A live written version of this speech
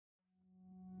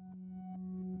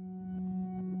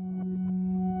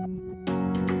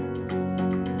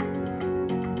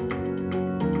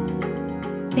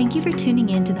Thank you for tuning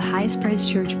in to the Highest Praise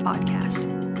Church podcast.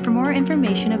 For more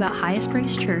information about Highest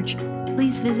Praise Church,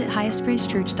 please visit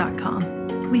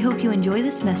highestpraisechurch.com. We hope you enjoy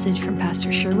this message from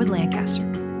Pastor Sherwood Lancaster.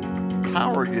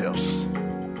 Power gifts.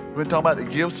 We've been talking about the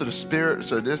gifts of the Spirit.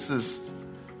 So this is,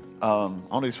 I'm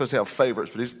only supposed to have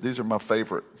favorites, but these are my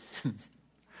favorite.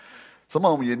 Some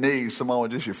of them you need, some of them are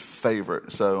just your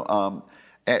favorite. So,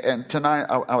 and tonight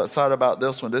I'm excited about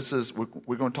this one.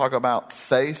 We're going to talk about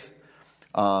faith,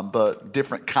 but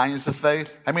different kinds of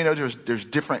faith. How many know there's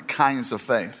different kinds of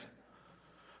faith?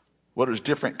 Well, there's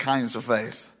different kinds of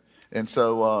faith. And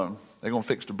so they're going to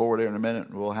fix the board there in a minute,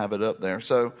 and we'll have it up there.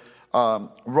 So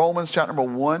Romans chapter number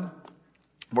 1,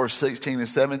 verse 16 and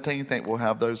 17. I think we'll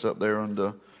have those up there on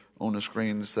the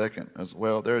screen in a second as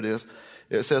well. There it is.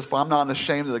 It says, "For I'm not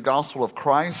ashamed of the gospel of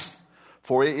Christ,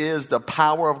 for it is the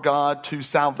power of God to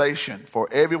salvation for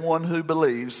everyone who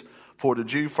believes, for the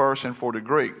Jew first and for the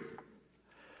Greek.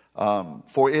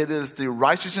 For it is the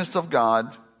righteousness of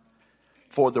God,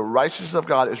 for the righteousness of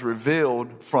God is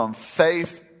revealed from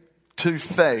faith to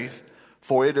faith,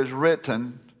 for it is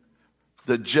written,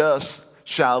 the just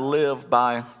shall live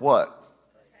by" what?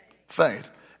 Faith.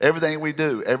 Everything we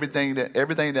do, everything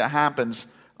that happens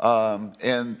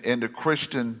in the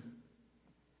Christian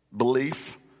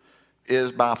belief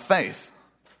is by faith.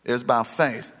 Is by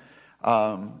faith.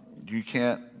 You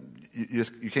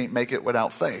can't make it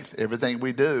without faith. Everything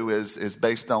we do is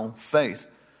based on faith.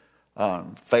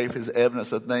 Faith is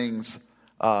evidence of things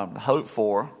hoped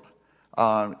for.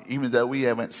 Even though we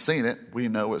haven't seen it, we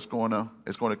know it's going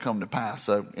to come to pass.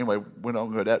 So anyway, we're not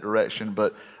going to go that direction.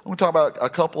 But I'm going to talk about a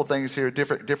couple of things here,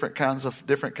 different kinds of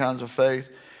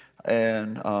faith,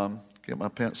 and get my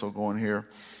pencil going here.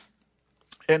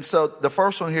 And so the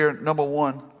first one here, number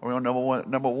one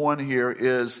here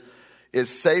is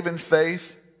saving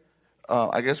faith.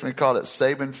 I guess we call it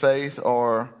saving faith,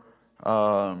 or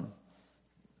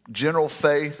general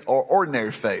faith, or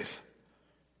ordinary faith.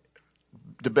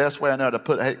 The best way I know to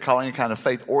call any kind of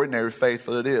faith ordinary faith,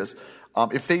 what it is.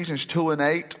 Ephesians 2 and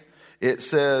 8, it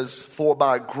says, "For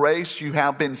by grace you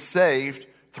have been saved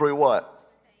through" what?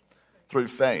 Through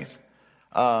faith.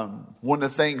 One of the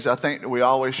things I think that we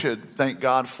always should thank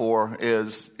God for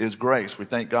is grace. We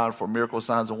thank God for miracles,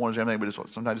 signs, and wonders, and everything,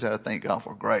 but sometimes you have to thank God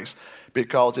for grace,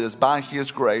 because it is by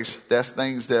His grace. That's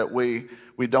things that we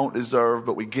don't deserve,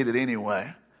 but we get it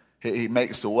anyway. He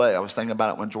makes the way. I was thinking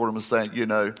about it when Jordan was saying,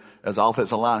 as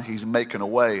offensive line, He's making a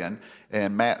way,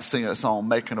 and Matt singing a song,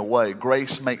 "Making a Way."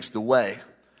 Grace makes the way.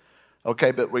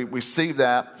 Okay, but we see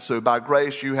that. So by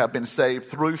grace you have been saved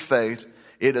through faith.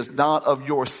 It is not of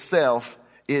yourself.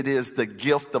 It is the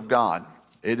gift of God.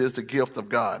 It is the gift of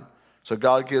God. So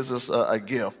God gives us a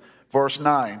gift. Verse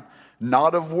 9,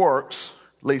 "Not of works,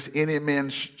 lest any man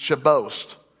should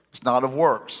boast." It's not of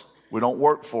works. We don't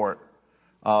work for it.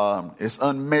 It's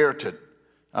unmerited.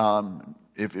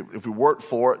 If we worked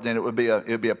for it, then it would be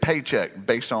a paycheck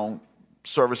based on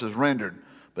services rendered.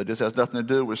 But this has nothing to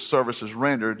do with services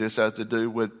rendered. This has to do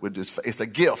with this. It's a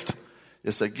gift.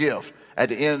 It's a gift. At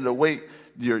the end of the week,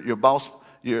 your boss,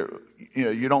 you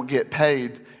don't get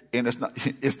paid, and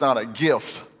it's not a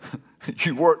gift.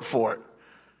 You work for it,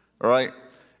 all right?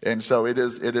 And so it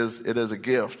is a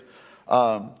gift.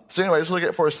 So anyway, let's look at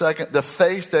it for a second. The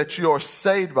faith that you are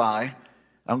saved by.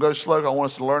 I'm going slow. I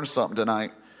want us to learn something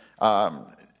tonight.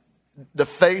 The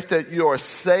faith that you are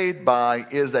saved by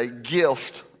is a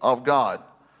gift of God.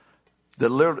 The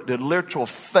literal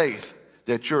faith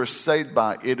that you're saved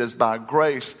by, it is by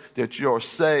grace that you're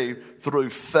saved through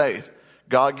faith.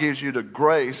 God gives you the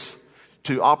grace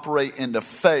to operate in the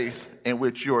faith in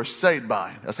which you're saved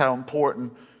by. That's how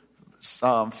important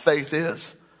faith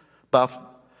is. But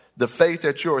the faith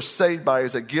that you're saved by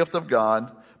is a gift of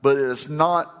God, but it is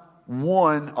not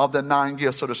one of the 9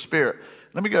 gifts of the Spirit.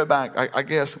 Let me go back, I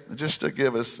guess, just to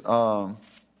give us a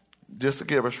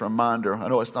reminder. I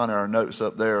know it's not in our notes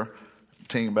up there,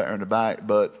 team back in the back,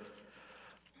 but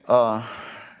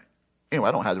anyway,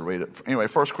 I don't have to read it. Anyway,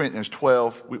 1 Corinthians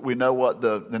 12, we know what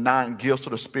the 9 gifts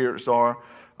of the Spirits are.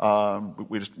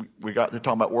 They're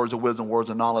talking about words of wisdom, words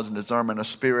of knowledge, and discernment of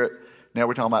spirit. Now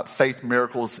we're talking about faith,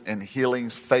 miracles, and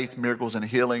healings. Faith, miracles, and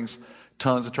healings.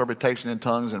 Tongues, interpretation in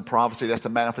tongues, and prophecy. That's the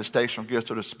manifestation of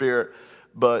gifts of the Spirit.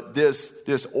 But this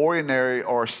ordinary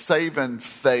or saving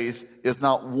faith is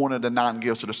not one of the 9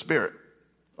 gifts of the Spirit.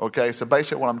 Okay, so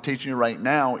basically what I'm teaching you right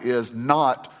now is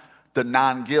not the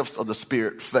 9 gifts of the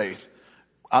Spirit faith.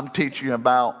 I'm teaching you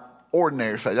about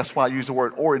ordinary faith. That's why I use the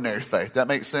word ordinary faith. That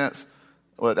makes sense?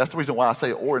 Well, that's the reason why I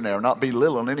say ordinary, not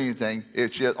belittling anything.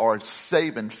 It's just our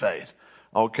saving faith.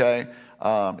 Okay,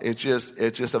 it's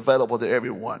just available to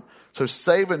everyone. So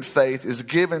saving faith is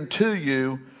given to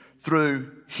you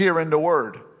through hearing the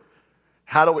word.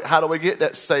 How do we get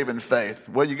that saving faith?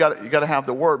 Well, you got to have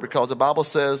the word, because the Bible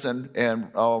says in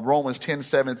Romans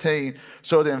 10:17,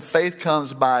 so then faith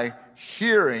comes by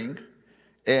hearing,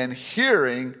 and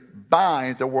hearing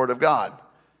by the word of God.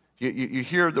 You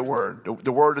hear the word.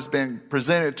 The word has been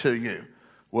presented to you,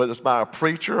 whether it's by a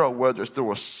preacher or whether it's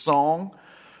through a song,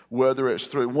 whether it's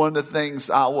through one of the things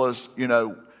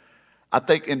I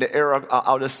think in the era,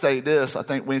 I'll just say this, I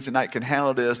think Wednesday night can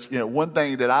handle this. One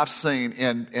thing that I've seen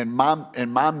in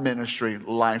my ministry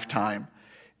lifetime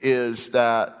is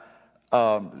that,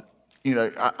 when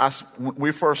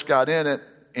we first got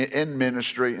in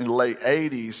ministry in the late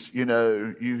 80s,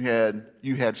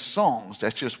 you had songs.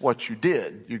 That's just what you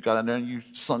did. You got in there and you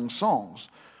sung songs.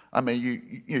 I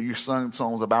mean, you sung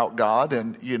songs about God,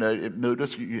 and, it moved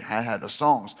us. You had the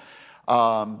songs.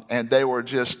 And they were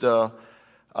just...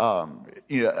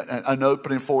 an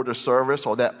opening for the service,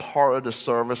 or that part of the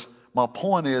service. My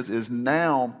point is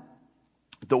now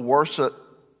the worship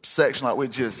section like we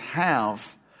just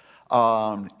have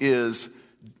is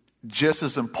just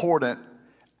as important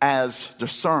as the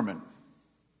sermon.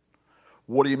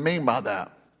 What do you mean by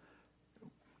that?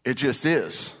 It just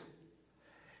is.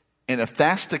 And if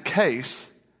that's the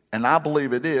case, and I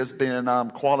believe it is, being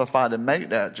qualified to make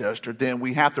that gesture, then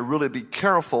we have to really be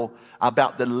careful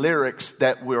about the lyrics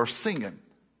that we're singing.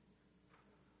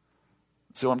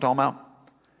 See what I'm talking about?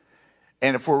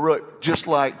 And if we're really, just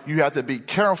like you have to be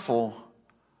careful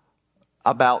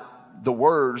about the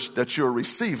words that you're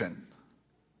receiving,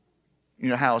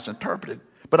 how it's interpreted.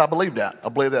 But I believe that. I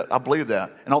believe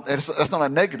that. And that's not a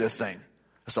negative thing.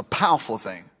 It's a powerful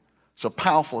thing. It's a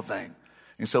powerful thing.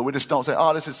 And so we just don't say,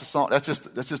 oh, this is a song. That's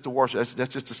just the worship.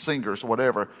 That's just the singers or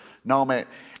whatever. No, man.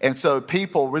 And so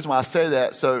the reason why I say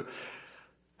that, so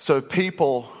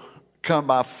people come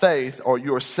by faith, or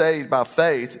you're saved by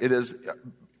faith.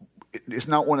 It's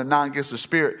not one of the 9 gifts of the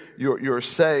Spirit. You're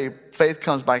saved. Faith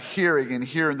comes by hearing, and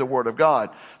hearing the word of God.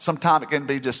 Sometimes it can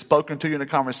be just spoken to you in a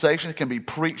conversation. It can be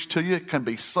preached to you. It can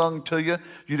be sung to you.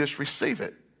 You just receive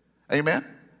it. Amen?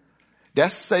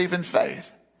 That's saving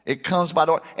faith. It comes by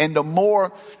the word. And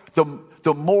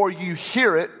the more you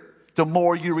hear it, the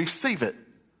more you receive it.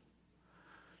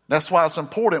 That's why it's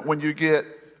important when you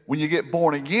get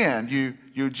born again, you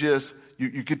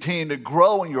continue to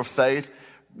grow in your faith,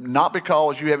 not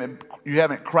because you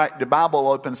haven't cracked the Bible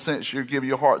open since you give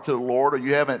your heart to the Lord, or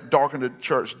you haven't darkened the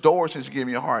church door since you give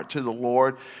your heart to the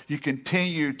Lord. You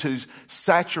continue to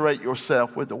saturate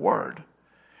yourself with the word.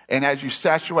 And as you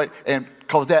saturate, and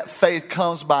because that faith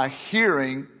comes by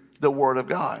hearing the word of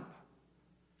God,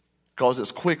 because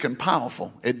it's quick and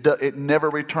powerful. It never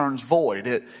returns void.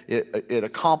 It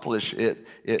accomplishes,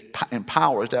 it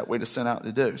empowers that way to send out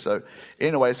to do. So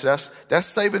anyway, so that's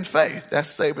saving faith. That's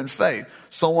saving faith.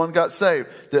 Someone got saved.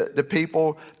 The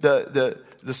people, the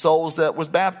souls that was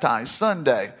baptized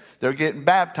Sunday, they're getting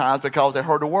baptized because they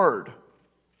heard the word.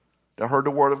 They heard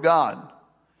the word of God.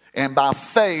 And by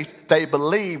faith, they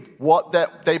believe in what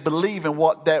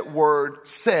that word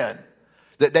said.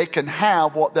 That they can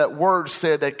have what that word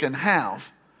said they can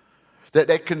have. That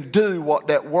they can do what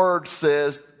that word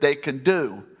says they can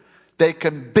do. They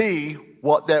can be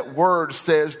what that word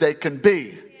says they can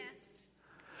be. Yes.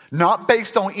 Not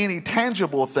based on any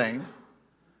tangible thing,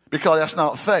 because that's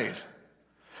not faith.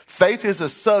 Faith is the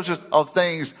substance of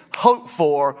things hoped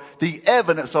for, the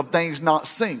evidence of things not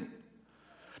seen.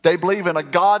 They believe in a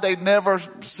God they've never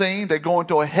seen. They go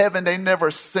into a heaven they've never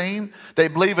seen. They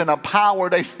believe in a power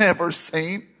they've never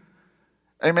seen.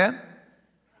 Amen?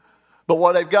 But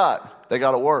what they've got? They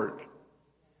got a word.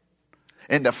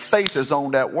 And the faith is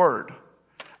on that word.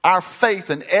 Our faith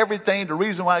in everything, the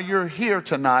reason why you're here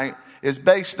tonight, is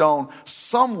based on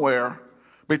somewhere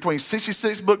between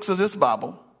 66 books of this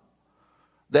Bible,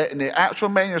 that in the actual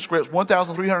manuscripts,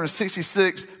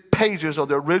 1,366 pages of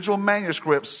the original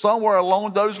manuscript, somewhere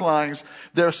along those lines,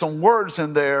 there's some words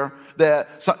in there that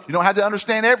you don't have to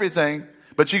understand everything,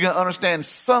 but you can understand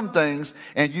some things,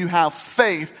 and you have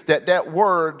faith that that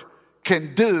word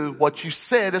can do what you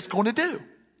said it's going to do.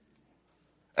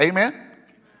 Amen?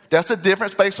 That's the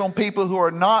difference based on people who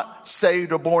are not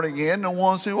saved or born again and the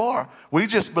ones who are. We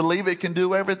just believe it can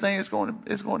do everything it's going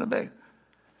to be.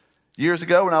 Years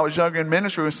ago when I was younger in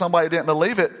ministry, when somebody didn't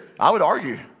believe it, I would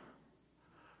argue.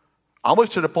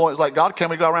 Almost to the point, it's like, God, can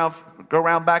we go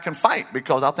around back and fight?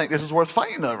 Because I think this is worth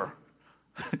fighting over.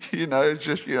 It's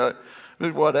just,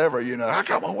 whatever,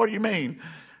 come on, what do you mean?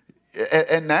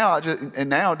 And now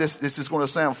this is going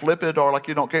to sound flippant or like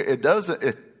you don't care. It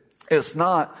doesn't, it's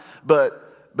not,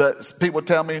 but people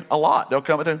tell me a lot. They'll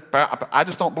come to me, I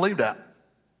just don't believe that.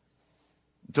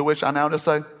 To which I now just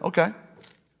say, okay.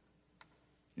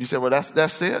 You say, well,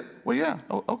 that's it? Well, yeah,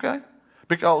 okay.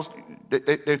 Because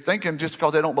they're thinking just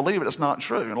because they don't believe it, it's not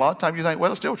true. And a lot of times you think,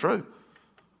 well, it's still true.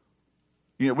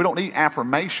 We don't need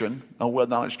affirmation on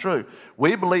whether or not it's true.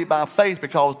 We believe by faith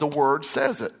because the Word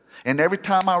says it. And every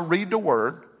time I read the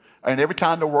Word, and every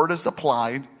time the Word is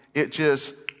applied, it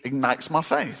just ignites my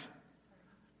faith.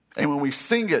 And when we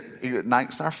sing it, it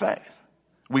ignites our faith.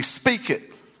 We speak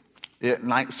it, it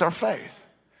ignites our faith.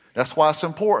 That's why it's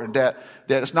important that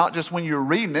it's not just when you're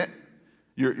reading it,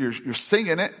 you're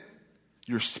singing it,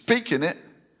 you're speaking it,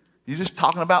 you're just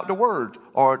talking about the Word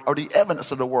or the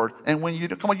evidence of the Word. And when you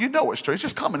know it's true. It's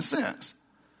just common sense.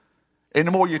 And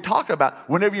the more you talk about,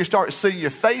 whenever you start seeing your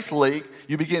faith leak,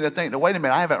 you begin to think, wait a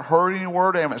minute, I haven't heard any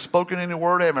word, I haven't spoken any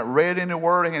word, I haven't read any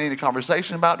word, I haven't had any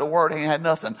conversation about the Word, I ain't had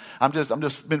nothing. I'm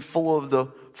just been full of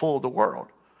the world.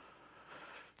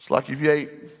 It's like if you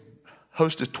ate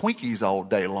Hostess Twinkies all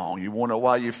day long, you wonder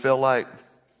why you feel like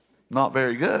not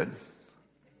very good.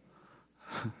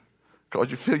 Because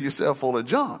you feel yourself full of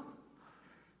junk.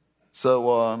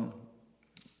 So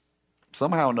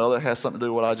somehow or another it has something to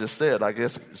do with what I just said, I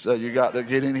guess. So you got to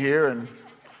get in here and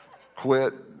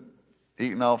quit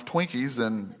eating off Twinkies.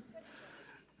 And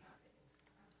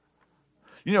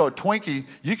a Twinkie,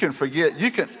 you can forget.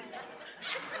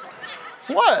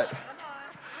 What?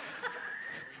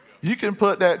 You can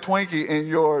put that Twinkie in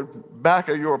your back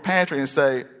of your pantry and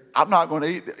say, I'm not going to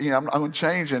eat, I'm going to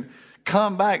change, and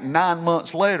come back 9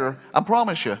 months later, I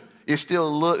promise you, it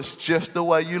still looks just the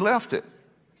way you left it.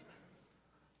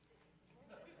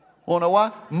 Want to know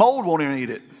why? Mold won't even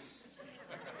eat it.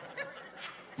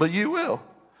 But you will.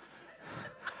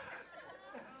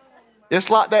 It's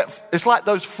like that. It's like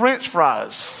those French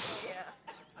fries.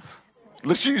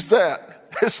 Let's use that.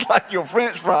 It's like your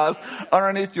French fries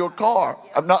underneath your car.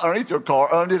 Not underneath your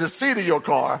car, underneath the seat of your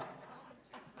car.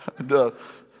 The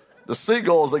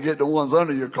seagulls, they get the ones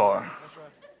under your car.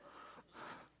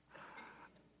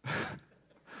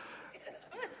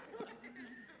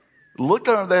 Look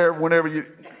under there whenever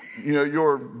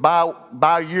your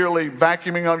bi-yearly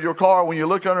vacuuming of your car. When you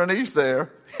look underneath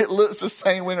there, it looks the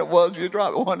same when it was you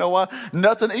drive it. Want to know why?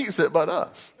 Nothing eats it but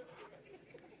us.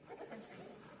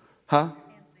 Huh?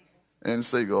 And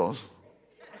seagulls.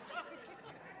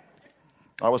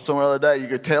 I was somewhere the other day. You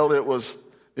could tell it was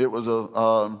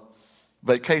a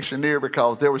vacationeer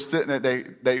because they were sitting there.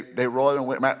 They rolled and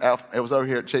went out. It was over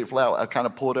here at Chick-fil-A. I kind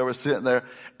of pulled over, sitting there,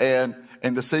 and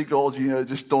the seagulls,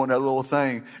 just throwing that little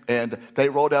thing. And they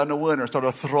rolled down the window and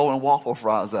started throwing waffle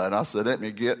fries at it. And I said, let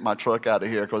me get my truck out of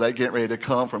here because they getting ready to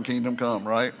come from Kingdom Come,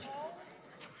 right?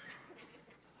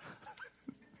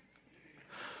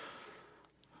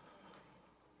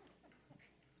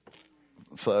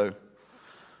 So,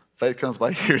 faith comes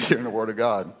by hearing the Word of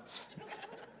God.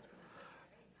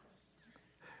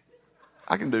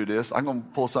 I can do this. I'm going to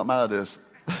pull something out of this.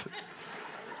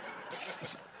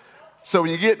 So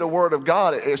when you get the Word of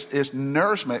God, it's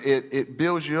nourishment. It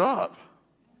builds you up.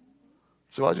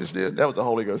 So I just did. That was the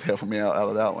Holy Ghost helping me out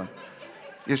of that one.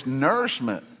 It's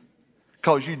nourishment.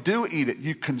 Because you do eat it.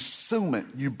 You consume it.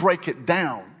 You break it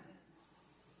down.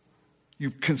 You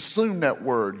consume that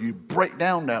Word. You break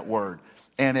down that Word.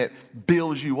 And it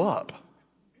builds you up.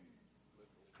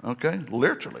 Okay?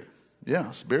 Literally. Yeah,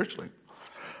 spiritually.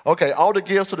 Okay, all the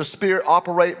gifts of the Spirit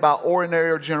operate by ordinary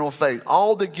or general faith.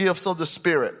 All the gifts of the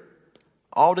Spirit.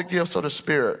 All the gifts of the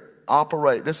Spirit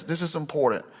operate. This is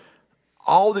important.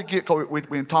 All the gifts, we've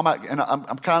been talking about, and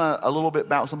I'm kind of a little bit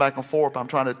bouncing back and forth. I'm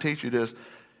trying to teach you this.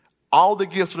 All the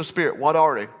gifts of the Spirit, what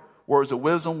are they? Words of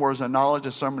wisdom, words of knowledge,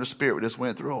 discernment of the Spirit. We just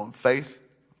went through them. Faith,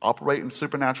 operating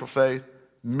supernatural faith,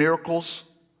 miracles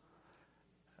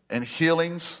and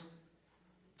healings,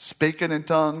 speaking in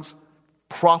tongues,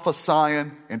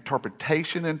 prophesying,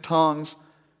 interpretation in tongues.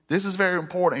 This is very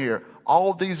important here.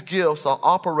 All of these gifts are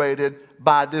operated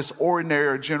by this ordinary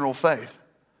or general faith.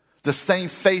 The same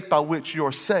faith by which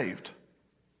you're saved.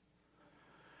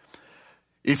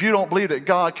 If you don't believe that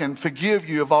God can forgive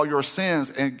you of all your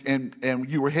sins and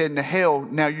you were heading to hell,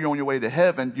 now you're on your way to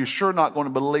heaven, you're sure not going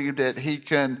to believe that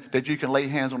you can lay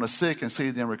hands on the sick and see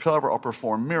them recover or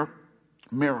perform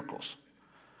miracles.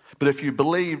 But if you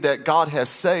believe that God has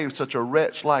saved such a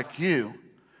wretch like you,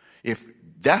 if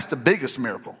that's the biggest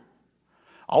miracle.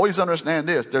 Always understand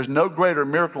this. There's no greater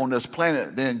miracle on this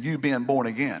planet than you being born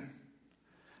again.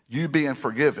 You being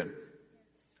forgiven.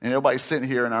 And everybody sitting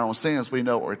here in our own sins, we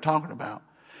know what we're talking about.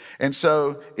 And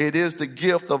so it is the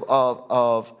gift of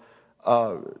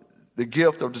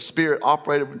the Spirit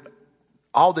operated.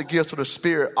 All the gifts of the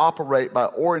Spirit operate by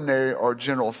ordinary or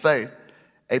general faith.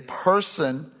 A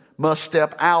person must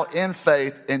step out in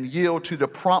faith and yield to the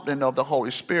prompting of the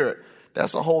Holy Spirit.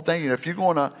 That's the whole thing. If you're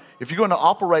going to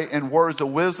operate in words of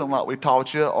wisdom like we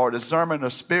taught you, or discernment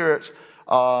of spirits,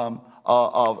 of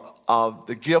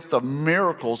the gift of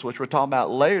miracles, which we're talking about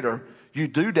later, you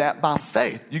do that by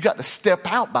faith. You got to step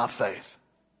out by faith.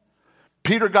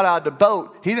 Peter got out of the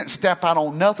boat. He didn't step out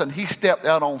on nothing. He stepped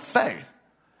out on faith.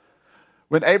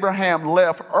 When Abraham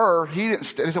left Ur, he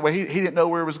didn't know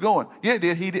where he was going. Yeah,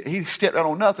 he did. He stepped out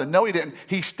on nothing. No, he didn't.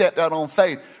 He stepped out on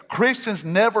faith. Christians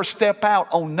never step out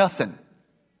on nothing.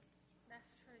 That's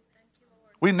true. Thank you,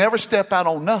 Lord. We never step out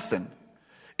on nothing.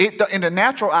 In the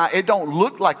natural eye, it don't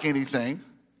look like anything.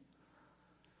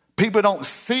 People don't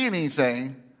see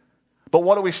anything. But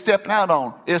what are we stepping out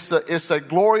on? It's a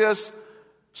glorious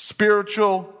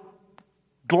spiritual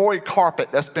glory carpet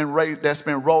that's been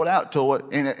rolled out to it,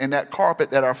 and that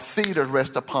carpet that our feet are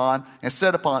rest upon and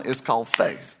set upon is called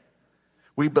faith.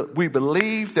 We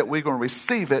believe that we're going to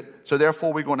receive it, so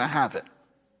therefore we're going to have it.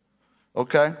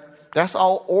 Okay? That's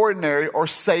all ordinary or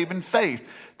saving faith.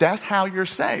 That's how you're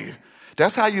saved.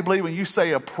 That's how you believe when you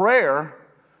say a prayer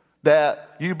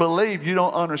that you believe, you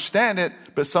don't understand it,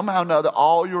 but somehow or another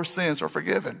all your sins are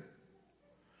forgiven.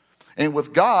 And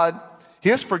with God,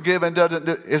 His forgiven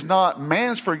is not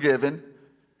man's forgiven.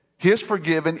 His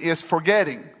forgiven is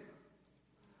forgetting.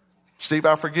 Steve,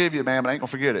 I forgive you, man, but I ain't going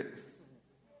to forget it.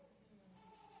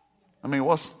 I mean,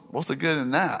 what's the good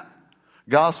in that?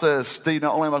 God says, Steve,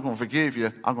 not only am I going to forgive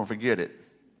you, I'm going to forget it.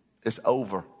 It's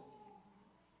over.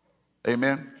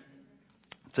 Amen?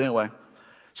 So anyway,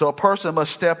 so a person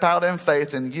must step out in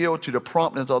faith and yield to the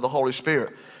promptings of the Holy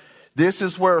Spirit. This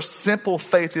is where simple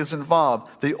faith is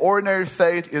involved. The ordinary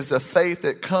faith is the faith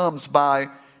that comes by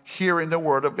hearing the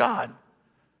word of God.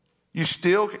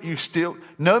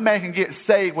 No man can get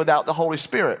saved without the Holy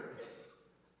Spirit.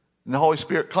 And the Holy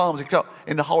Spirit comes,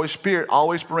 and the Holy Spirit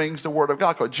always brings the word of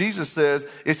God. Because Jesus says,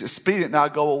 it's expedient now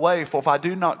go away, for if I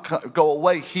do not go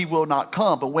away, He will not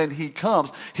come. But when He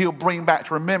comes, He'll bring back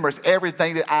to remembrance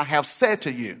everything that I have said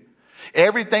to you.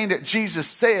 Everything that Jesus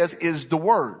says is the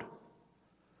word.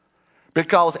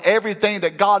 Because everything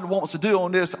that God wants to do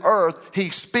on this earth, He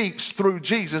speaks through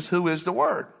Jesus, who is the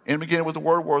Word. In the beginning was the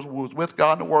Word, was with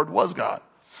God, and the Word was God.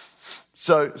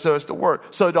 So it's the Word.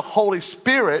 So the Holy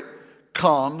Spirit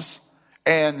comes,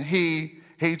 and He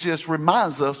just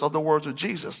reminds us of the words of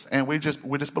Jesus, and we just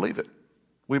believe it.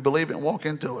 We believe it and walk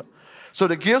into it. So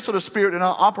the gifts of the Spirit do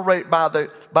not operate by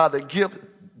the gift.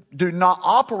 Do not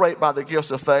operate by the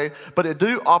gifts of faith, but they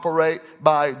do operate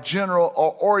by general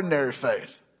or ordinary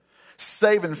faith.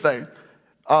 Saving faith.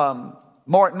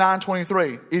 Mark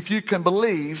 9:23. If you can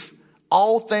believe,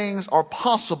 all things are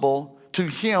possible to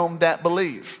him that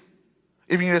believe.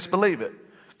 If you just believe it.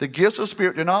 The gifts of the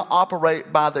Spirit do not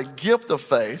operate by the gift of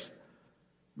faith,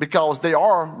 because they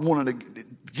are one of the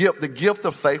gift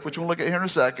of faith, which we'll look at here in a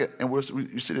second, and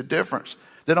you see the difference.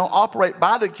 They don't operate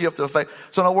by the gift of faith.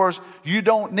 So in other words, you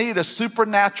don't need a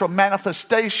supernatural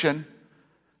manifestation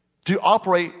to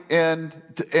operate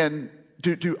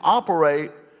to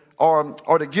operate, or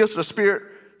the gifts of the Spirit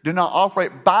do not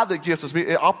operate by the gifts of the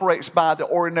Spirit. It operates by the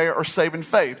ordinary or saving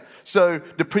faith. So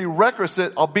the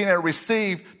prerequisite of being able to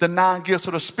receive the 9 gifts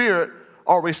of the Spirit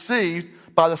are received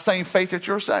by the same faith that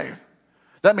you're saved.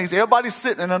 That means everybody's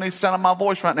sitting underneath the sound of my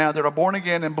voice right now that are born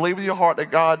again and believe in your heart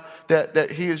that God,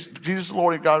 that He is Jesus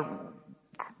Lord, and God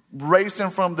raised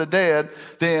Him from the dead,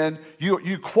 then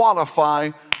you qualify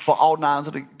for all 9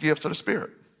 of the gifts of the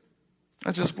Spirit.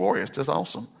 That's just glorious. That's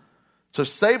awesome. So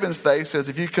saving faith says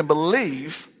if you can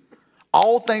believe,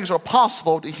 all things are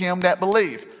possible to him that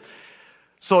believe.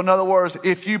 So in other words,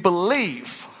 if you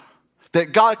believe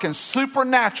that God can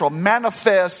supernatural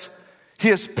manifest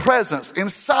His presence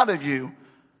inside of you,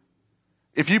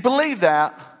 if you believe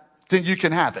that, then you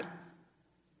can have it.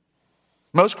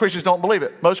 Most Christians don't believe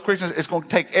it. Most Christians, it's going to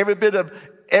take every bit of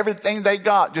everything they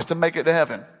got just to make it to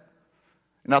heaven.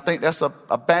 And I think that's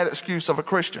a bad excuse of a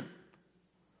Christian.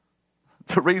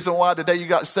 The reason why the day you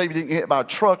got saved, you didn't get hit by a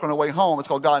truck on the way home, it's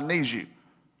because God needs you.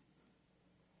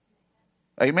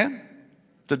 Amen?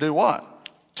 To do what?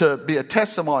 To be a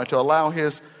testimony, to allow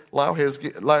his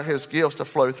gifts to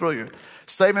flow through you.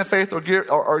 Saving faith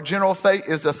or general faith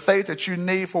is the faith that you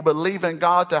need for believing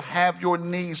God to have your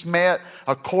needs met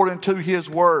according to His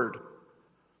word.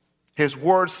 His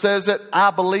word says it,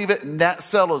 I believe it, and that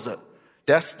settles it.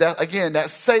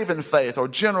 That's saving faith or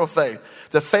general faith.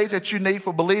 The faith that you need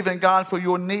for believing God for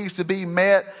your needs to be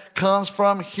met comes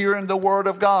from hearing the word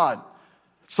of God.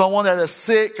 Someone that is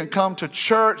sick can come to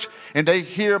church and they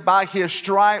hear by His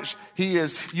stripes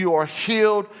you are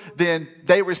healed. Then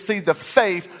they receive the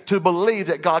faith to believe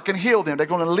that God can heal them. They're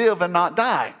going to live and not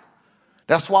die.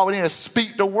 That's why we need to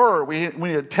speak the word. We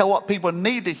need to tell what people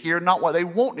need to hear, not what they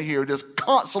want to hear. Just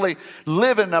constantly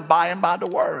living and abiding by the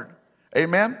word.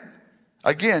 Amen?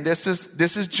 Again, this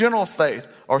is general faith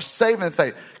or saving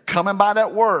faith. Coming by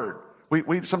that word.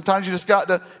 We sometimes you just got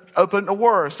to open the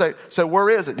word. Say where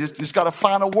is it? You just got to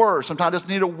find a word. Sometimes you just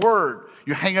need a word.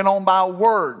 You're hanging on by a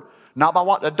word. Not by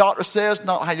what the doctor says,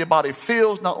 not how your body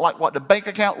feels, not like what the bank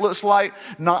account looks like,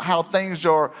 not how things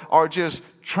are just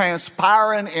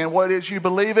transpiring and what it is you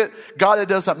believe it. God, it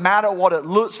doesn't matter what it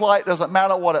looks like, doesn't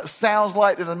matter what it sounds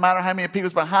like, it doesn't matter how many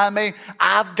people's behind me.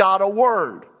 I've got a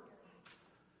word.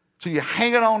 So you're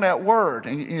hanging on that word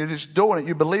and you're just doing it.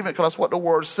 You believe it because that's what the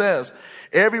word says.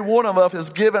 Every one of us is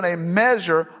given a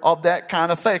measure of that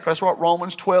kind of faith. That's what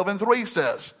Romans 12:3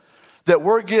 says. That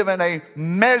we're given a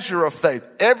measure of faith.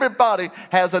 Everybody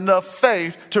has enough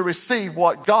faith to receive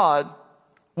what God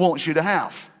wants you to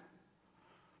have.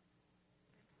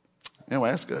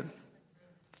 Anyway, that's good.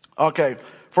 Okay,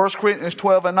 1 Corinthians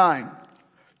 12:9.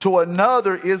 To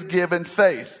another is given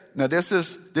faith. Now this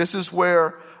is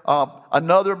where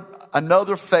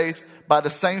another faith by the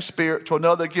same Spirit, to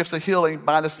another gifts of healing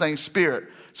by the same Spirit.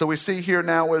 So we see here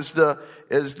now let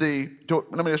me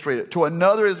just read it. To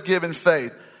another is given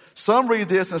faith. Some read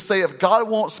this and say, if God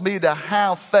wants me to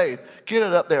have faith, get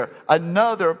it up there.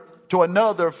 To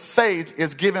another, faith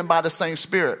is given by the same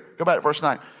Spirit. Go back to verse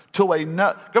 9. Go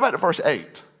back to verse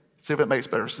 8. See if it makes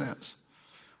better sense.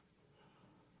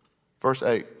 Verse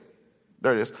 8.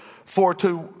 There it is. For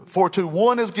to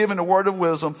one is given the word of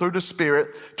wisdom through the Spirit,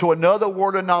 to another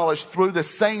word of knowledge through the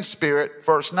same Spirit.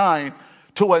 Verse 9.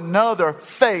 To another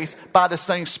faith by the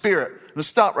same Spirit. Let's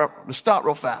stop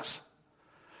real fast.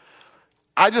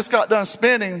 I just got done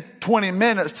spending 20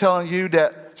 minutes telling you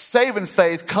that saving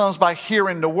faith comes by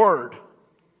hearing the word.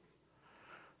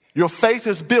 Your faith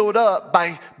is built up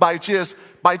by just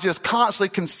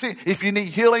constantly if you need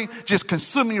healing, just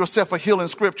consuming yourself with healing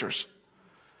scriptures.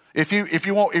 If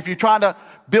you're trying to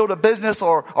build a business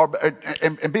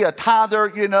and be a tither,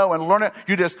 and learn it,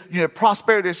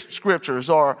 prosperity scriptures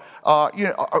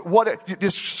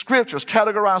just scriptures,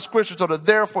 categorized scriptures that are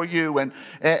there for you, and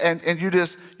you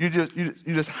just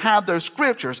have those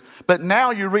scriptures. But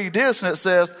now you read this and it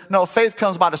says, no, faith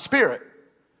comes by the Spirit.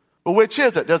 Well, which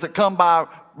is it? Does it come by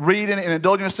reading and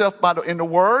indulging yourself in the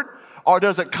Word, or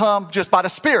does it come just by the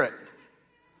Spirit?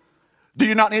 Do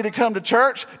you not need to come to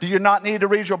church? Do you not need to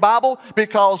read your Bible?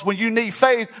 Because when you need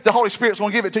faith, the Holy Spirit's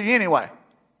going to give it to you anyway.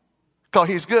 Because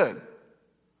He's good.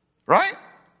 Right?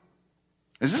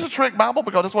 Is this a trick Bible?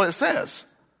 Because that's what it says.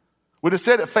 We just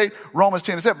said that faith, Romans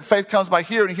 10:7, faith comes by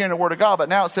hearing and hearing the Word of God. But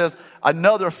now it says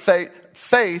another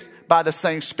faith by the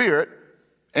same Spirit,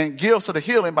 and gifts of the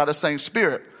healing by the same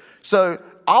Spirit. So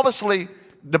obviously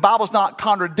the Bible's not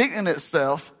contradicting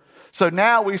itself. So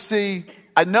now we see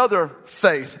another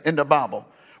faith in the Bible.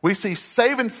 We see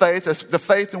saving faith as the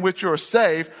faith in which you are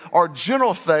saved, or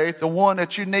general faith, the one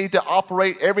that you need to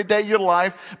operate every day of your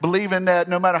life, believing that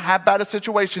no matter how bad a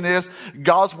situation is,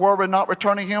 God's word will not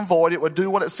return to Him void. It will do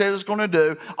what it says it's going to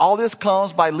do. All this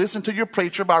comes by listening to your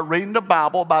preacher, by reading the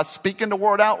Bible, by speaking the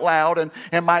word out loud,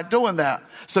 and by doing that.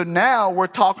 So now we're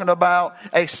talking about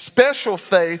a special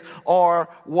faith, or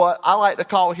what I like to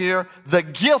call here the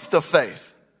gift of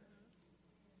faith.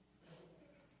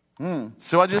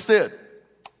 See what I just did?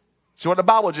 See what the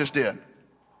Bible just did?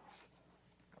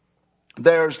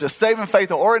 There's the saving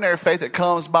faith or ordinary faith that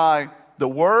comes by the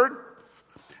word.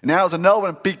 Now there's another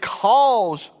one,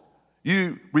 because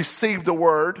you received the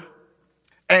word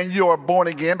and you are born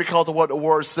again because of what the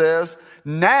word says.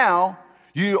 Now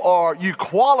you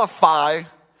qualify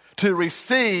to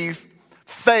receive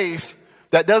faith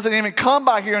that doesn't even come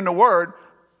by hearing the word,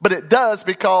 but it does,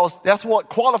 because that's what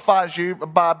qualifies you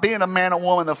by being a man or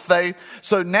woman of faith.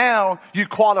 So now you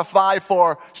qualify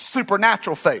for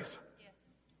supernatural faith.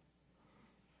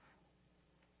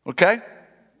 Okay?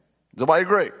 Does everybody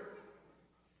agree?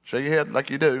 Shake your head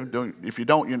like you do. If you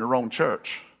don't, you're in the wrong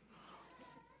church.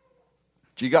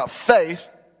 So you got faith.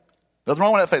 Nothing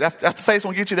wrong with that faith. That's the faith that's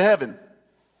going to get you to heaven.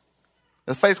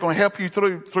 That faith's going to help you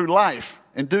through life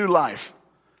and do life.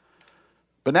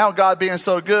 But now God being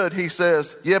so good, He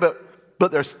says, yeah,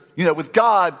 but there's, with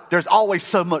God, there's always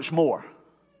so much more.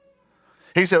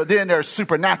 He said, but then there's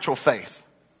supernatural faith.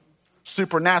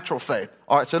 Supernatural faith.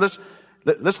 All right, so let's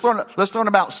learn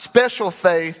about special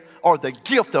faith, or the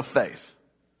gift of faith.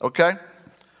 Okay?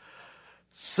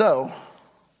 So,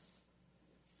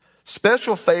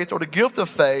 special faith or the gift of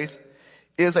faith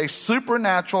is a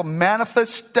supernatural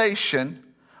manifestation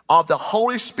of the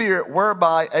Holy Spirit,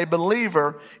 whereby a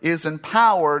believer is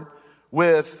empowered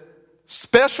with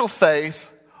special faith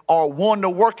or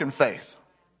wonder-working faith.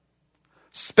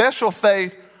 Special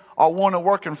faith or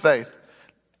wonder-working faith.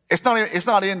 It's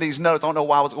not in these notes. I don't know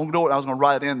why I was going to do it. I was going to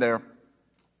write it in there.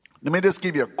 Let me just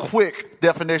give you a quick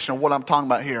definition of what I'm talking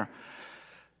about here.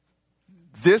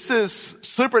 This is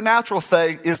supernatural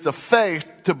faith is the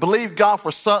faith to believe God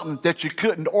for something that you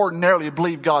couldn't ordinarily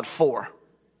believe God for.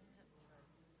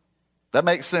 That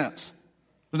makes sense.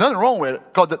 There's nothing wrong with it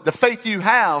because the faith you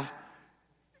have,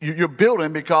 you're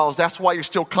building because that's why you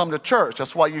still come to church.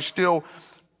 That's why you still,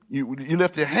 you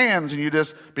lift your hands and you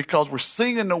just, because we're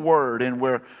singing the word and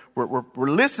we're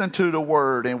listening to the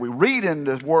word and we're reading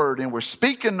the word and we're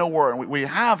speaking the word and we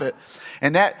have it.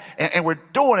 And we're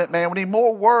doing it, man. We need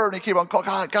more word and keep on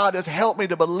calling. God, just help me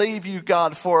to believe you,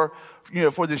 God, for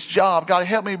this job. God,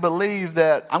 help me believe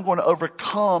that I'm going to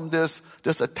overcome this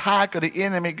attack of the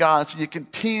enemy, God. So you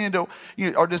continue to,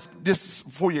 or just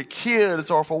for your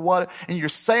kids or for what, and you're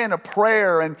saying a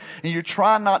prayer and you're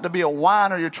trying not to be a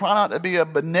whiner. You're trying not to be a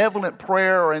benevolent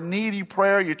prayer or a needy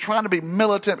prayer. You're trying to be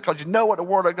militant because you know what the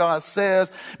Word of God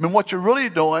says. I mean, what you're really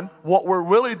doing,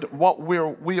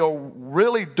 we are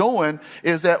really doing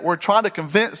is that we're trying to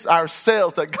convince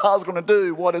ourselves that God's going to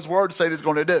do what His Word said He's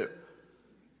going to do.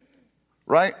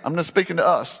 Right? I'm just speaking to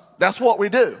us. That's what we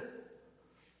do.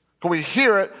 Because we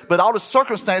hear it, but all the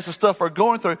circumstances and stuff we're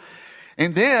going through.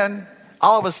 And then,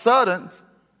 all of a sudden,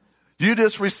 you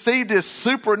just receive this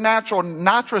supernatural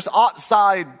nitrous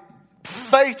oxide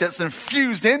faith that's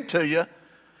infused into you,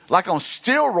 like on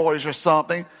steroids or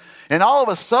something. And all of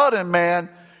a sudden, man,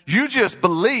 you just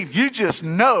believe, you just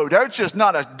know. There's just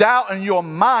not a doubt in your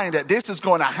mind that this is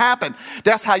going to happen.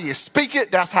 That's how you speak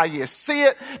it. That's how you see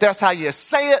it. That's how you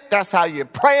say it. That's how you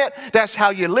pray it. That's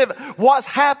how you live it. What's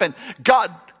happened?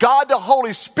 God, the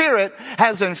Holy Spirit,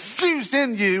 has infused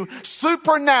in you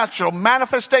supernatural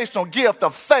manifestational gift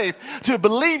of faith to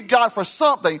believe God for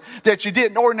something that you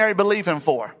didn't ordinarily believe Him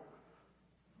for.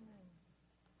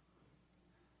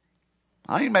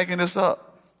 I ain't making this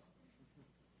up.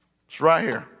 It's right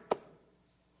here.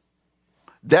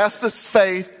 That's the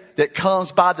faith that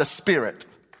comes by the Spirit.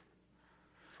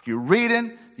 You're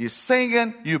reading, you're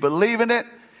singing, you believe in it,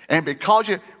 and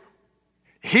because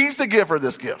He's the giver of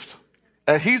this gift.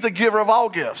 And He's the giver of all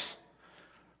gifts.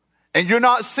 And you're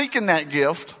not seeking that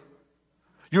gift.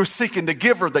 You're seeking the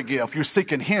giver of the gift. You're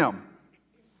seeking Him.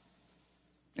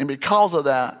 And because of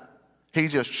that, He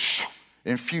just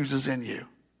infuses in you.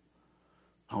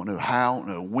 I don't know how, I don't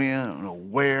know when, I don't know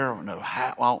where, I don't know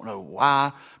how, I don't know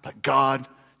why, but God,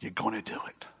 you're going to do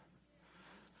it.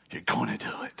 You're going to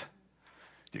do it.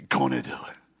 You're going to do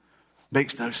it.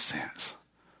 Makes no sense.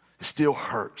 It still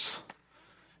hurts.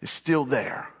 It's still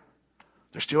there.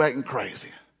 They're still acting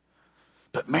crazy.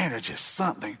 But man, there's just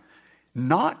something,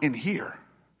 not in here,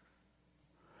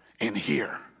 in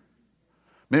here.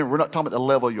 Remember, we're not talking about the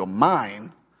level of your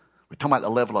mind. We're talking about the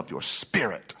level of your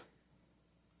spirit.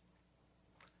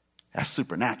 That's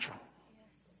supernatural.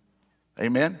 Yes.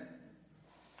 Amen?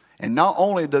 And not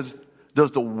only does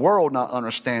the world not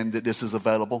understand that this is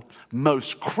available,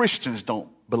 most Christians don't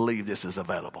believe this is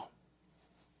available.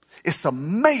 It's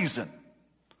amazing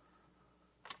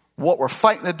what we're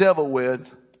fighting the devil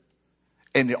with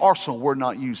and the arsenal we're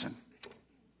not using.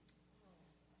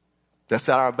 That's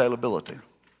our availability.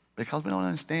 Because we don't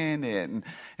understand it. And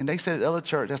they said at the other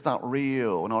church, that's not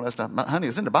real and all that stuff. Honey,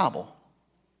 it's in the Bible.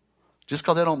 Just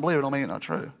because they don't believe it don't mean it's not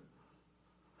true.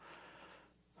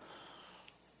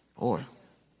 Boy,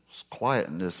 it's quiet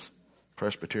in this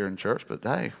Presbyterian church, but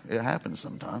hey, it happens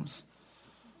sometimes.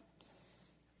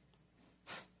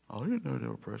 I didn't know they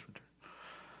were Presbyterian.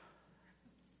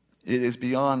 It is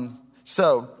beyond.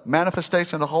 So,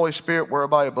 manifestation of the Holy Spirit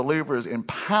whereby a believer is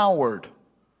empowered.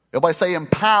 Everybody say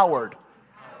empowered.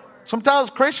 Sometimes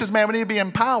Christians, man, we need to be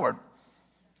empowered.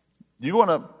 You're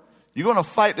going to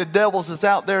fight the devils that's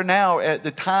out there now at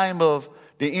the time of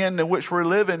the end in which we're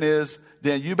living is,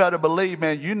 then you better believe,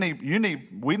 man,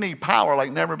 we need power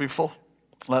like never before.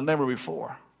 Like never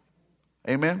before.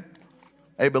 Amen?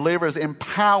 A believer is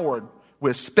empowered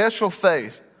with special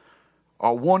faith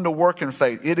or wonder-working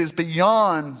faith. It is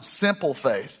beyond simple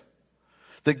faith.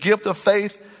 The gift of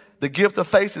faith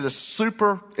is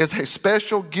a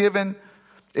special gift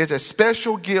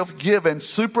given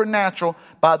supernatural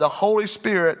by the Holy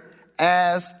Spirit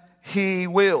as He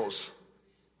wills.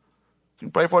 You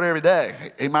can pray for it every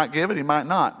day. He might give it, He might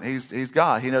not. He's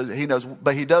God. He knows,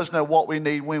 but He does know what we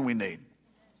need when we need.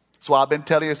 That's why I've been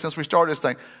telling you since we started this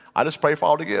thing. I just pray for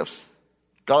all the gifts.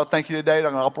 God, I thank you today that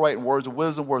I'm going to operate in words of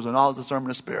wisdom, words of knowledge, discernment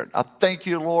of spirit. I thank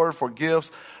you, Lord, for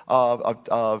gifts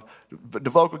of the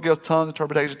vocal gifts, tongue,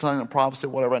 interpretation, tongue, and prophecy,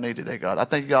 whatever I need today, God. I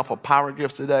thank you, God, for power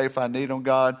gifts today, if I need them,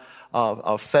 God,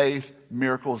 of faith,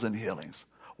 miracles, and healings.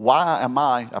 why am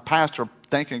I, a pastor,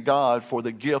 thanking God for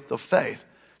the gift of faith?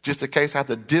 Just in case I have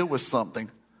to deal with something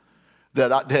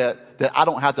that I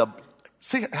don't have to,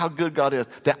 see how good God is,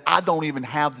 that I don't even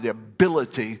have the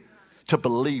ability to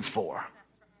believe for.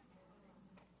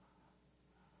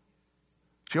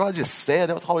 See what I just said?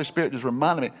 That was the Holy Spirit just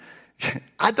reminded me.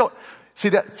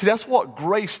 That's what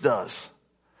grace does.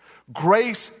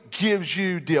 Grace gives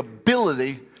you the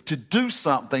ability to do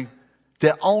something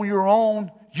that on your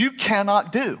own you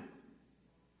cannot do.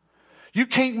 You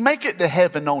can't make it to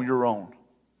heaven on your own.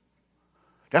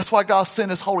 That's why God sent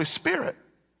His Holy Spirit.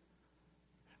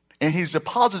 And He's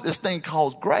deposited this thing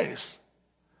called grace.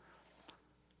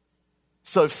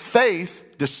 So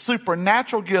faith, the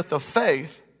supernatural gift of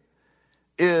faith,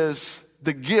 is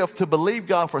the gift to believe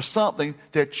God for something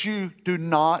that you do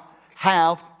not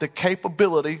have the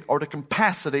capability or the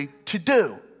capacity to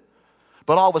do.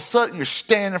 But all of a sudden you're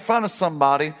standing in front of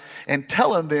somebody and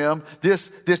telling them this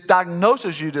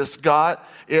diagnosis you just got,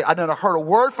 I done heard a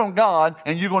word from God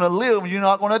and you're going to live and you're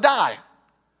not going to die.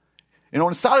 And on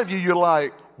the side of you, you're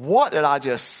like, what did I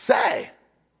just say?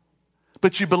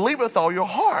 But you believe with all your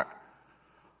heart.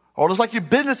 Or it's like your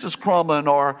business is crumbling,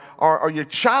 or your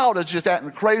child is just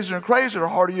acting crazier and crazier, the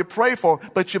harder you pray for,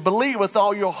 but you believe with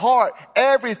all your heart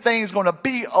everything's going to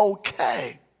be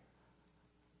okay.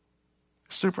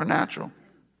 Supernatural.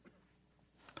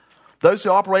 Those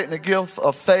who operate in the gift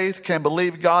of faith can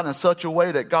believe God in such a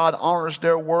way that God honors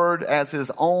their word as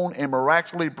His own and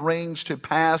miraculously brings to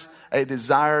pass a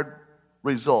desired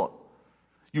result.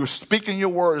 You're speaking your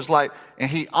word, and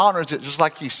He honors it just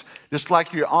like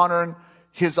you're honoring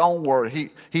His own word.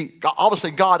 He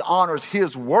obviously God honors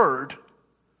His word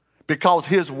because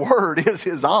His word is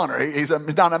His honor. He's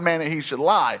not a man that He should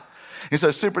lie. And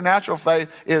so supernatural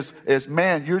faith is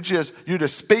man, you just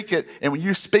speak it, and when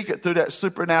you speak it through that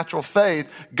supernatural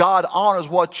faith, God honors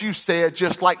what you said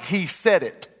just like He said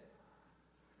it.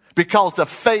 Because the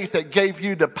faith that gave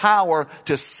you the power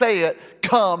to say it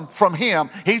come from Him.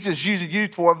 He's just using you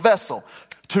for a vessel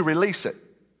to release it.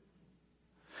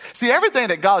 See, everything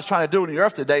that God's trying to do in the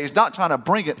earth today, He's not trying to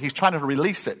bring it, He's trying to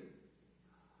release it.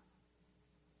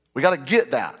 We got to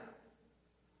get that.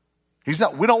 We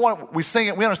sing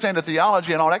it, we understand the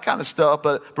theology and all that kind of stuff,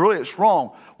 but really it's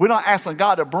wrong. We're not asking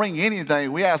God to bring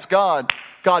anything. We ask God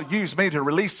use me to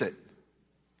release it.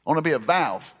 I want to be a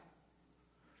valve.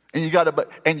 And you got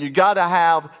to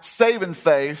have saving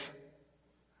faith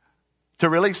to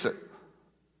release it.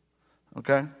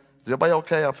 Okay? Is everybody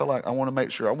okay? I feel like I want to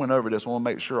make sure. I went over this. I want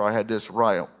to make sure I had this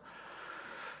right.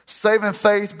 Saving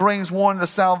faith brings one to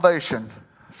salvation.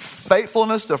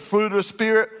 Faithfulness, the fruit of the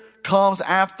Spirit, comes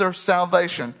after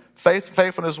salvation.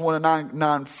 Faithfulness is one of the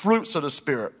nine fruits of the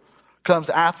Spirit.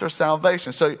 Comes after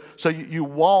salvation. So you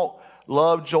walk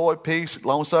love, joy, peace,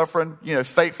 long-suffering,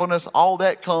 faithfulness. All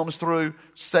that comes through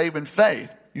saving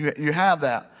faith. You have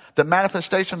that. The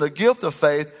manifestation of the gift of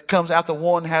faith comes after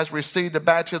one has received the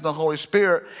baptism of the Holy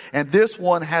Spirit, and this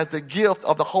one has the gift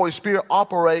of the Holy Spirit,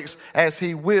 operates as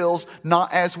He wills,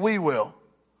 not as we will.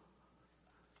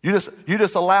 You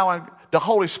just allowing the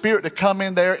Holy Spirit to come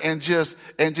in there and just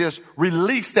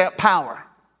release that power.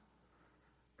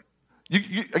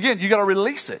 You got to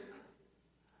release it.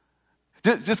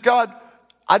 Just God,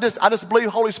 I just believe,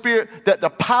 Holy Spirit, that the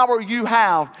power you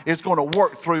have is going to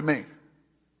work through me.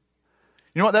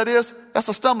 You know what that is? That's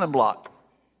a stumbling block.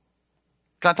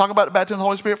 Can I talk about the baptism of the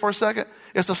Holy Spirit for a second?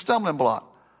 It's a stumbling block.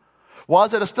 Why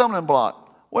is it a stumbling block?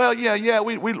 Well,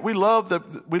 we love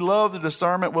the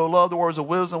discernment. We love the words of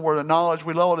wisdom, word of knowledge.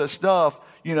 We love all this stuff,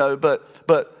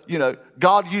 but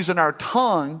God using our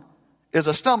tongue is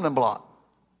a stumbling block.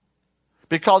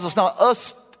 Because it's not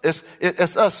us,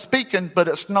 it's us speaking, but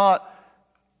it's not,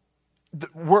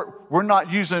 we're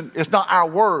not using, it's not our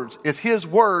words. It's His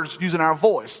words using our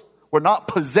voice. We're not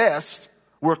possessed,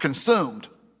 we're consumed.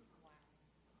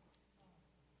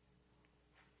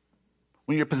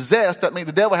 When you're possessed, that means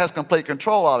the devil has complete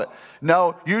control of it.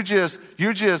 No, you're just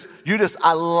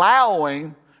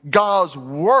allowing God's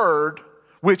word,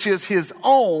 which is His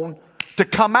own, to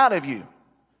come out of you.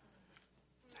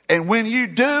 And when you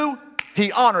do,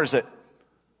 He honors it.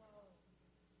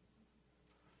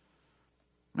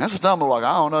 That's a stumbling block.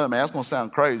 I don't know, man. That's going to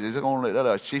sound crazy. Is it going to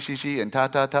let she and ta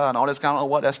and all this kind of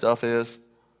what that stuff is?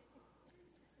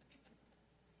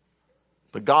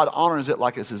 But God honors it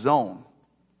like it's His own.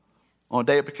 On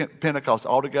the day of Pentecost,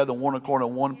 all together in one accord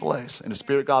in one place, and the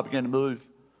Spirit of God began to move.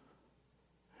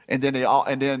 And then they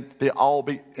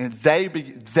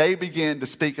began to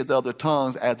speak in other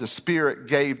tongues as the Spirit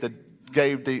gave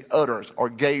the utterance, or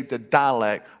gave the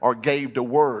dialect, or gave the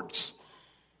words.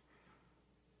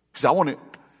 He said, I'm going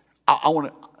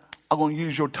to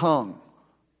use your tongue.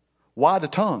 Why the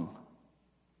tongue?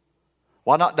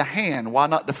 Why not the hand? Why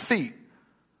not the feet?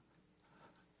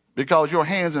 Because your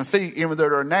hands and feet, even though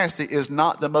they're nasty, is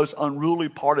not the most unruly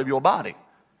part of your body.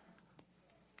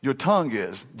 Your tongue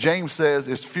is. James says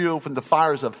it's fueled from the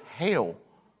fires of hell.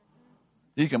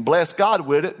 You can bless God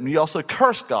with it, and you also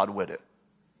curse God with it.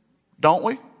 Don't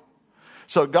we?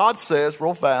 So God says,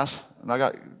 real fast, and I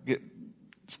got to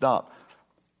stop.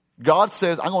 God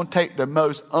says, I'm going to take the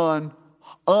most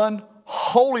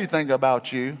unholy thing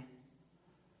about you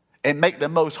and make the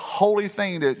most holy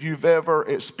thing that you've ever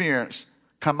experienced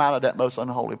come out of that most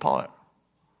unholy part.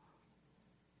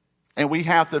 And we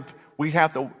have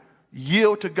to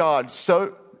yield to God,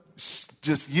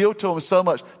 just yield to him so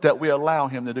much that we allow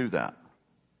him to do that.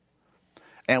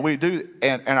 And we do,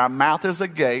 and our mouth is a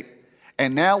gate,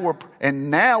 and now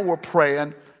we're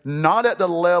praying not at the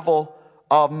level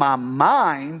of my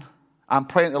mind, I'm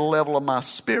praying at the level of my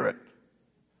spirit.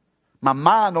 My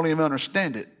mind don't even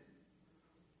understand it.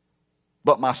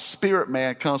 But my spirit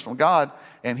man comes from God,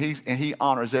 and he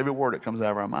honors every word that comes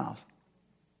out of our mouth.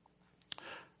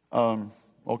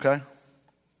 Okay?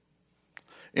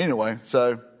 Anyway,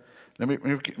 so let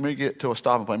me get to a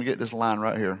stopping point. Let me get this line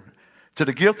right here. To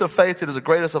the gift of faith, it is the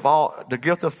greatest of all. The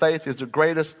gift of faith is the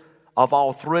greatest of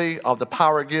all three of the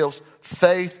power gifts: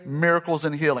 faith, miracles,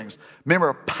 and healings.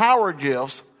 Remember, power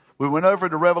gifts. We went over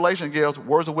the revelation gifts: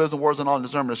 words of wisdom, words of knowledge,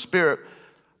 discernment of spirit.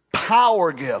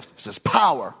 Power gifts. It says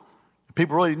power.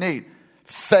 People really need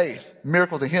faith,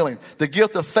 miracles, and healing. The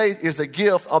gift of faith is a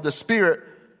gift of the Spirit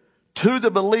to the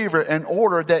believer in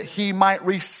order that he might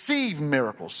receive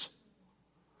miracles.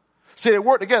 See, they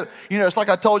work together. You know, it's like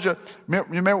I told you.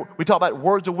 Remember, we talked about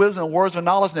words of wisdom and words of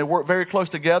knowledge, and they work very close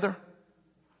together.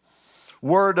 The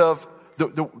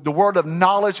word of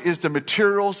knowledge is the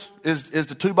materials, is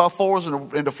the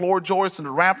 2x4s and the floor joists and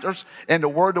the rafters. And the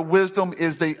word of wisdom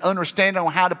is the understanding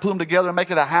on how to put them together and make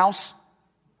it a house.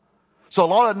 So a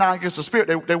lot of the nine gifts of the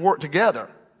Spirit, they work together.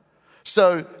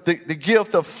 So the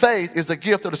gift of faith is the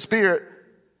gift of the Spirit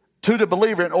to the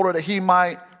believer in order that he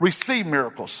might receive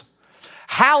miracles.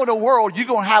 How in the world are you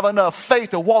going to have enough faith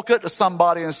to walk up to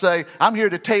somebody and say, I'm here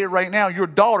to tell you right now, your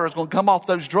daughter is going to come off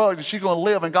those drugs and she's going to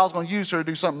live and God's going to use her to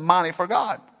do something mighty for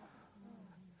God?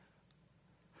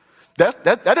 That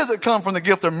doesn't come from the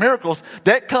gift of miracles.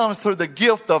 That comes through the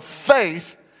gift of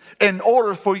faith in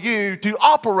order for you to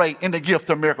operate in the gift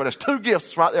of miracle. There's two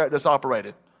gifts right there that's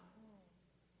operated.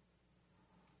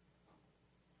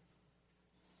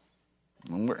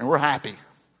 And we're happy.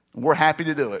 We're happy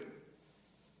to do it.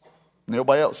 And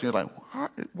everybody else, you're like,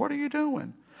 what are you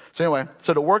doing? So anyway,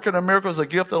 so the working of miracles is a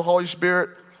gift of the Holy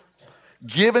Spirit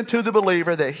given to the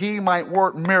believer that he might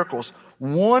work miracles.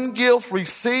 One gift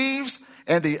receives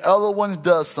and the other one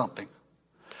does something.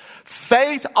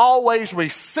 Faith always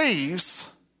receives,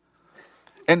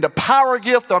 and the power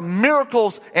gift of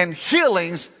miracles and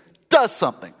healings does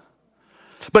something.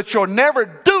 But you'll never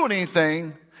do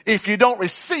anything if you don't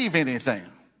receive anything.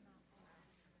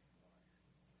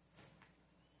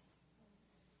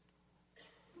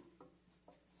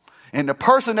 And the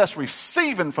person that's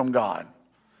receiving from God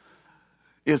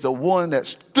is the one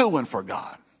that's doing for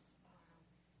God.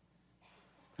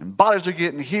 And bodies are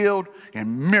getting healed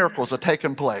and miracles are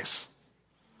taking place.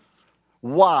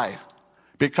 Why?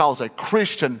 Because a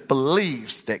Christian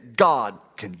believes that God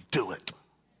can do it.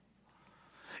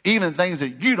 Even things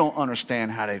that you don't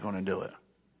understand how they're going to do it.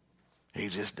 He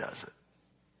just does it.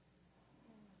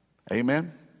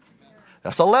 Amen?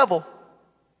 That's a level.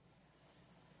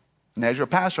 And as your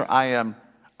pastor, I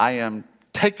am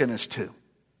taking us to.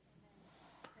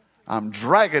 I'm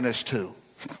dragging us to.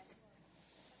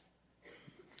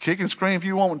 Kick and scream if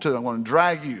you want to. I'm going to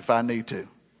drag you if I need to.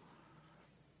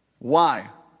 Why?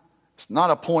 It's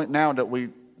not a point now that we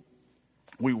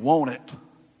want it.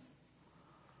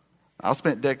 I've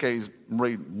spent decades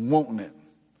wanting it.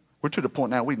 We're to the point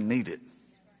now we need it.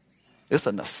 It's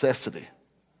a necessity.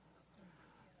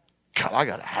 God, I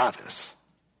got to have this.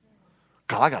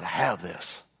 God, I got to have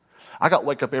this. I got to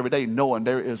wake up every day knowing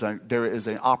there is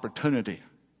an opportunity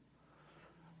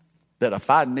that if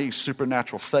I need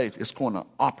supernatural faith, it's going to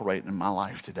operate in my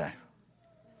life today.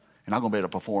 And I'm going to be able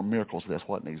to perform miracles. That's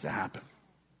what needs to happen.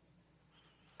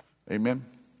 Amen?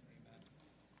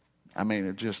 I mean,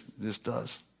 it just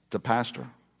does. The pastor.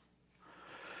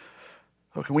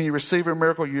 Okay, when you receive a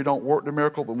miracle, you don't work the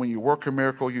miracle, but when you work a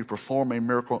miracle, you perform a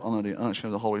miracle under the unction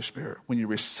of the Holy Spirit. When you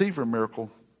receive a miracle,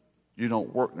 you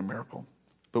don't work the miracle.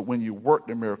 But when you work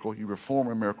the miracle, you perform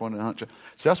a miracle under the unction.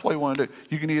 So that's what you want to do.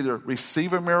 You can either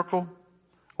receive a miracle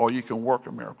or you can work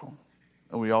a miracle.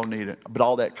 And we all need it. But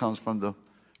all that comes from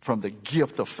the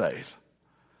gift of faith.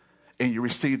 And you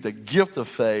receive the gift of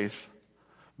faith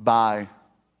by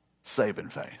saving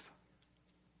faith.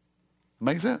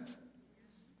 Make sense?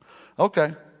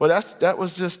 Okay. Well, that's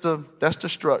the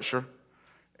structure.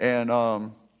 And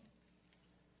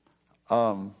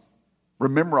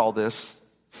remember all this.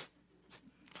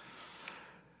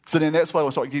 So then that's why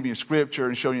we'll start giving you scripture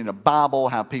and showing you the Bible,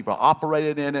 how people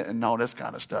operated in it and all this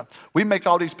kind of stuff. We make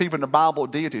all these people in the Bible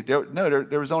deity.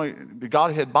 There was only, the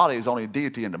Godhead body is only a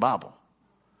deity in the Bible.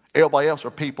 Everybody else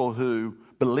are people who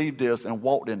believe this and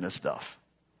walked in this stuff.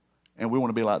 And we want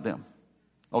to be like them.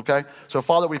 Okay? So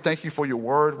Father, we thank you for your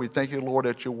word. We thank you, Lord,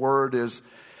 that your word is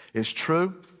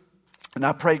true. And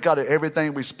I pray, God, that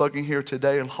everything we've spoken here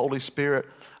today, Holy Spirit,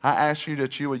 I ask you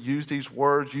that you would use these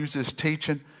words, use this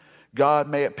teaching. God,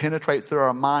 may it penetrate through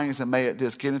our minds and may it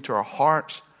just get into our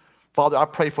hearts. Father, I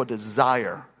pray for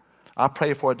desire. I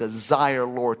pray for a desire,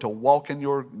 Lord, to walk in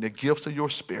the gifts of your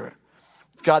Spirit.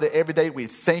 God, that every day we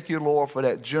thank you, Lord, for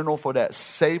that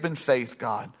saving faith,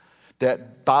 God,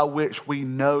 that by which we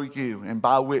know you and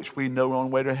by which we know we're on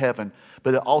the way to heaven.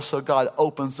 But it also, God,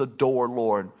 opens the door,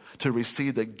 Lord, to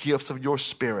receive the gifts of your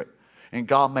Spirit. And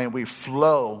God, may we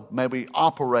flow, may we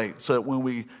operate so that when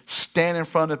we stand in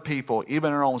front of people,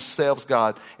 even our own selves,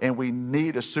 God, and we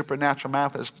need a supernatural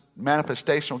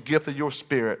manifestational gift of your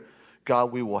Spirit,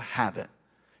 God, we will have it.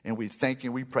 And we thank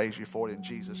you, we praise you for it in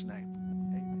Jesus' name.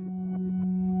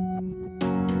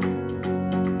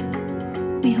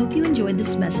 We hope you enjoyed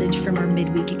this message from our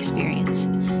midweek experience.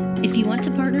 If you want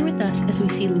to partner with us as we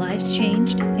see lives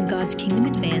changed and God's kingdom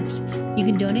advanced, you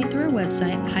can donate through our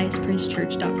website,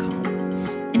 highestpraisechurch.com.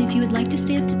 And if you would like to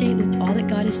stay up to date with all that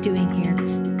God is doing here,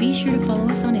 be sure to follow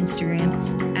us on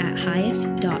Instagram at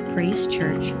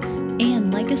highest.praisechurch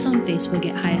and like us on Facebook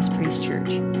at Highest Praise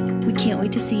Church. We can't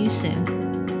wait to see you soon.